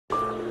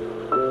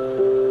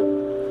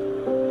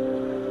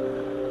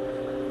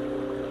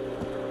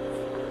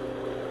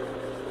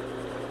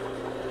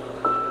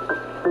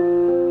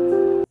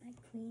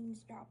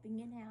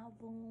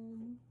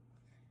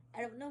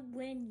I don't know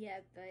when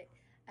yet, but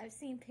I've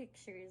seen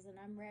pictures and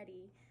I'm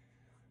ready.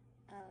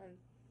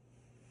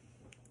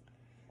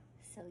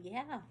 So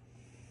yeah,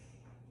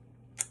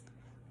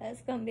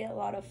 that's gonna be a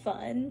lot of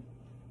fun.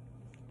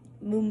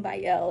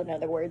 Mumbayo, in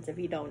other words, if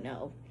you don't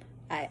know.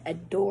 I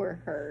adore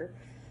her.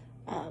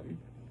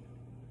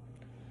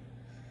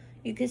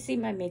 You can see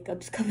my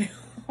makeup's coming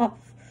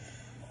off.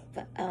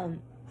 But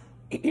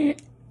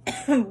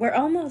we're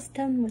almost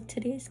done with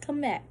today's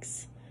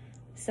comebacks.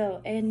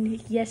 So, and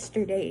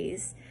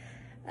yesterday's.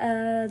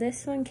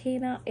 This one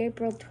came out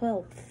April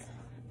 12th.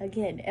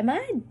 Again, am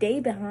I a day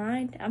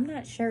behind? I'm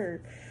not sure,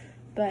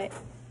 but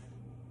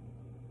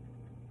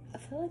I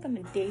feel like I'm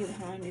a day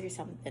behind or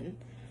something.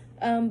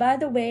 By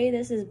the way,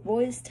 this is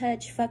Boyz'S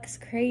Touch, Fuxxxx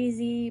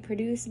Crazy,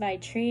 produced by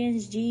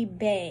Trans G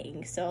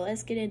Bang. So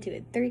let's get into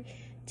it. 3,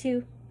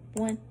 2,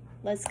 1,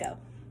 let's go.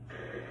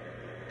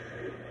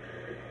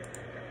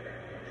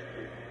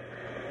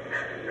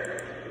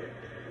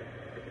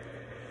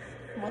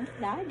 What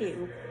did I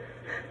do?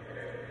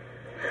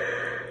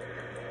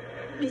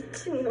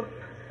 미친놈.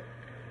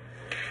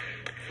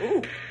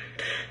 Ooh.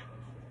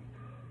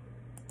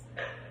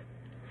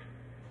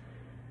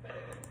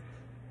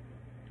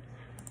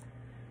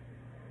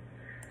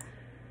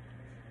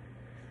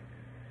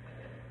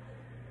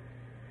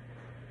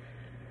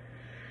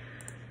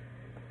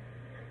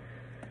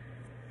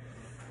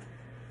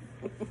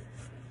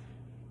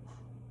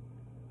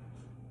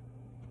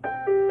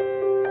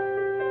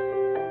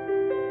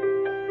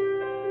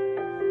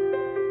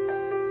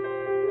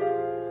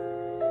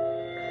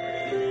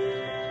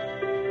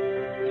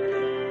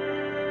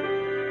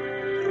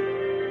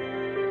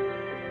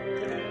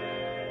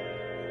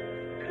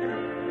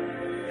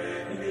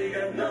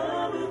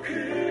 너무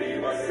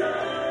그리웠어.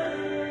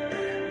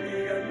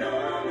 네가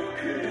너무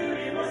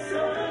그리웠어.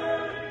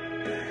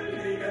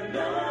 네가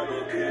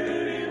너무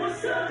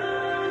그리웠어.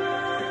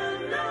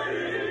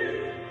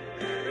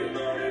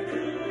 너를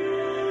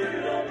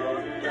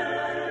불러본다.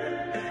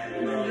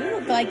 You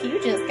look like you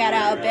just got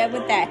out of bed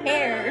with that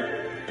hair.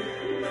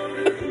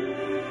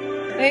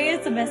 Maybe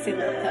it's a messy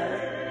look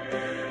though.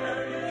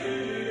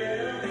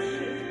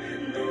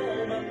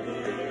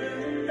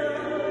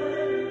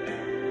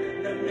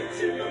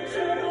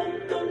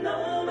 미친놈처럼 또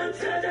너만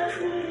찾아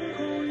울고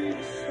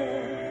있어.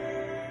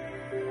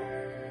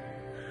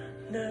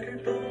 나를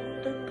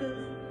보던 그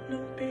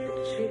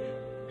눈빛이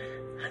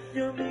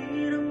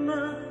안녕이란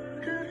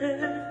말을 해.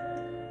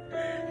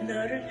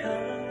 나를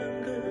향한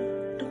그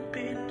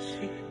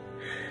눈빛이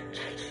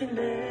잘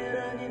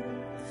지내란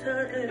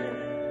인사를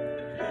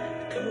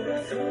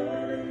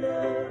돌아서는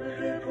너를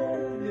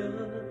해보면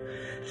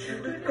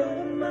죽을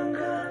것만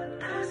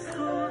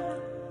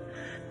같아서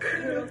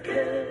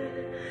그렇게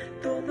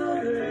또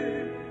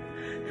너를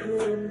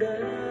부른다.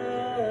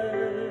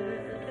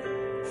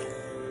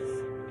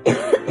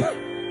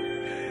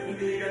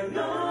 네가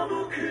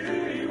너무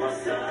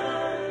그리웠어.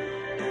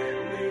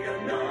 네가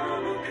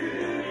너무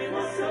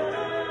그리웠어.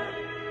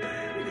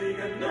 네가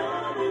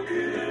너무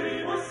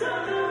그리웠어.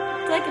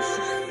 It's like a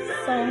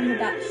song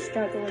about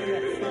struggling,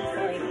 it feels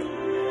like.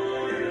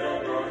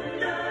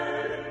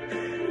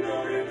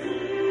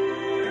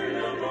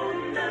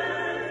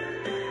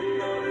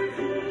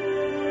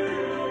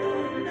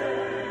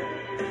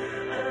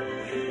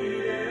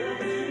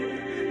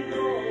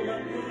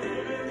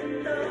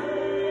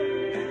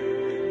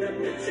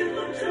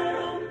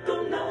 미친놈처럼 또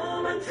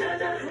너만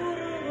찾아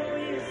부르고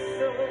있어.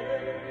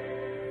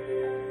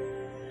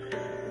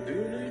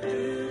 눈을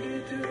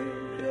뜨기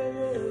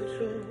두려워져.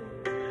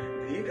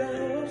 네가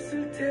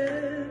없을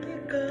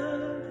테니까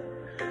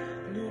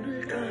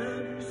눈을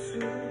감을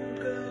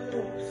수가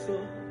없어.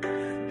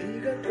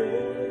 네가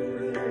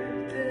떠오를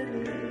테니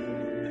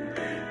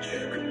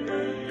죽을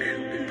만큼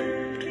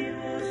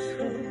그리워서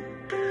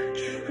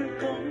죽을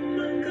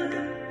것만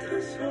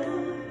같아서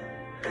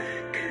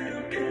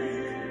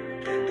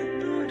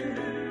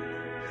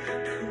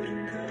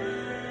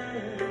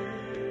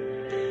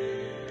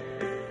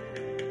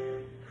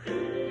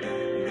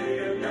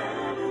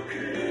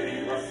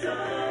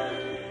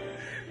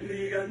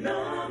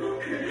너무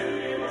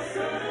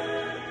그리웠어.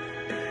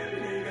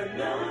 네가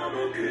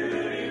너무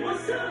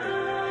그리웠어.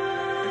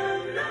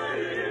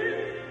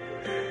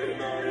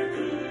 너를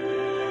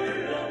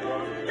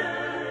불러본다.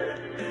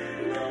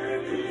 너를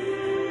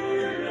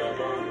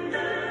불러본다.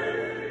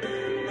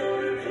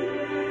 너를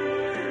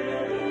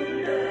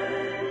불러본다.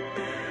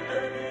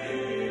 아무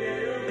기대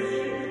없이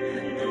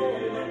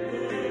너만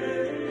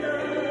부른다.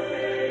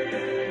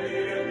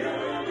 네가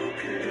너무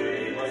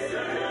그리웠어.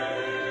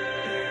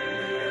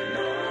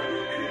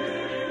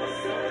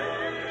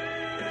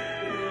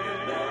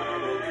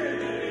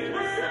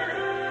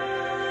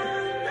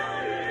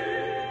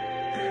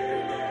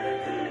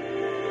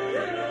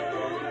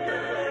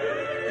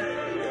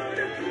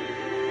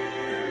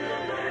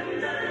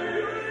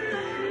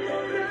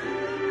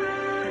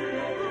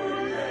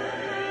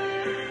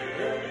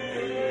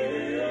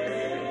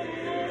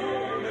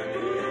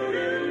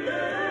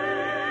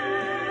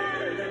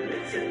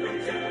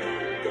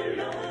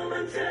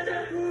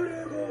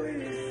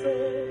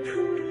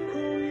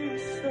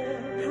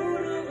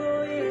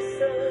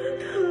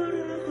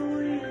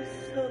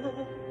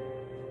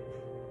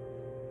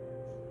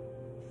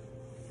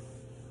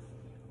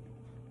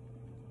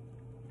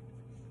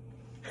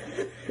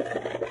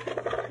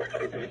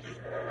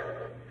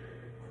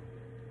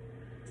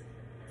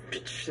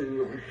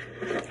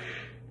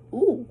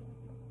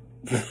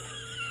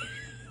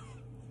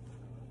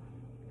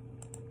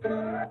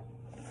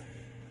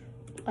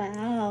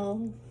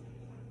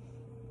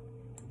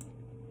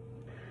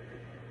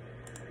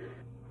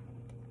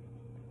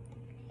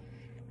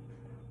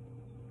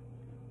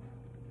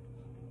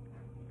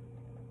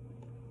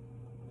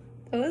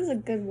 It was a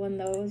good one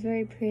though. It was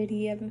very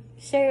pretty. I'm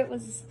sure it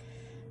was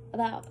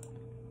about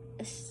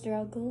a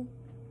struggle,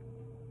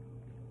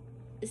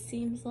 it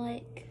seems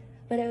like,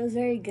 but it was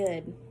very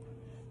good.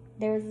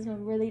 There was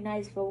some really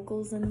nice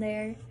vocals in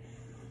there.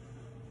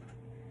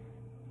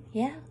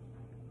 Yeah.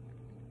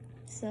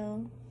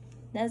 So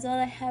that's all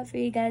I have for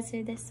you guys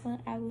for this one.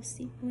 I will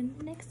see you in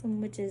the next one,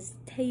 which is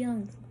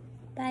Taeyong.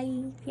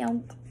 Bye.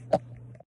 Young.